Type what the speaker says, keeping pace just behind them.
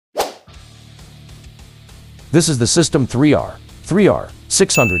This is the System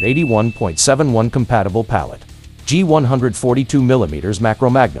 3R-681.71 Compatible Pallet G142mm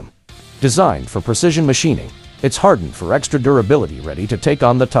MacroMagnum. Designed for precision machining, it's hardened for extra durability, ready to take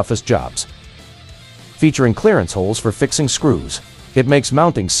on the toughest jobs. Featuring clearance holes for fixing screws, it makes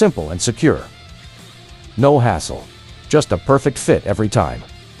mounting simple and secure. No hassle, just a perfect fit every time.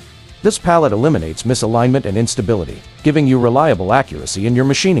 This pallet eliminates misalignment and instability, giving you reliable accuracy in your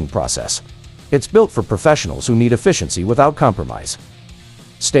machining process. It's built for professionals who need efficiency without compromise.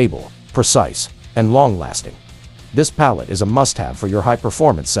 Stable, precise, and long-lasting, this pallet is a must-have for your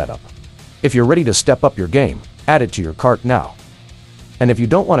high-performance setup. If you're ready to step up your game, add it to your cart now. And if you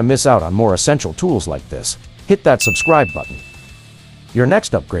don't want to miss out on more essential tools like this, hit that subscribe button. Your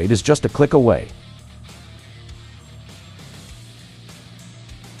next upgrade is just a click away.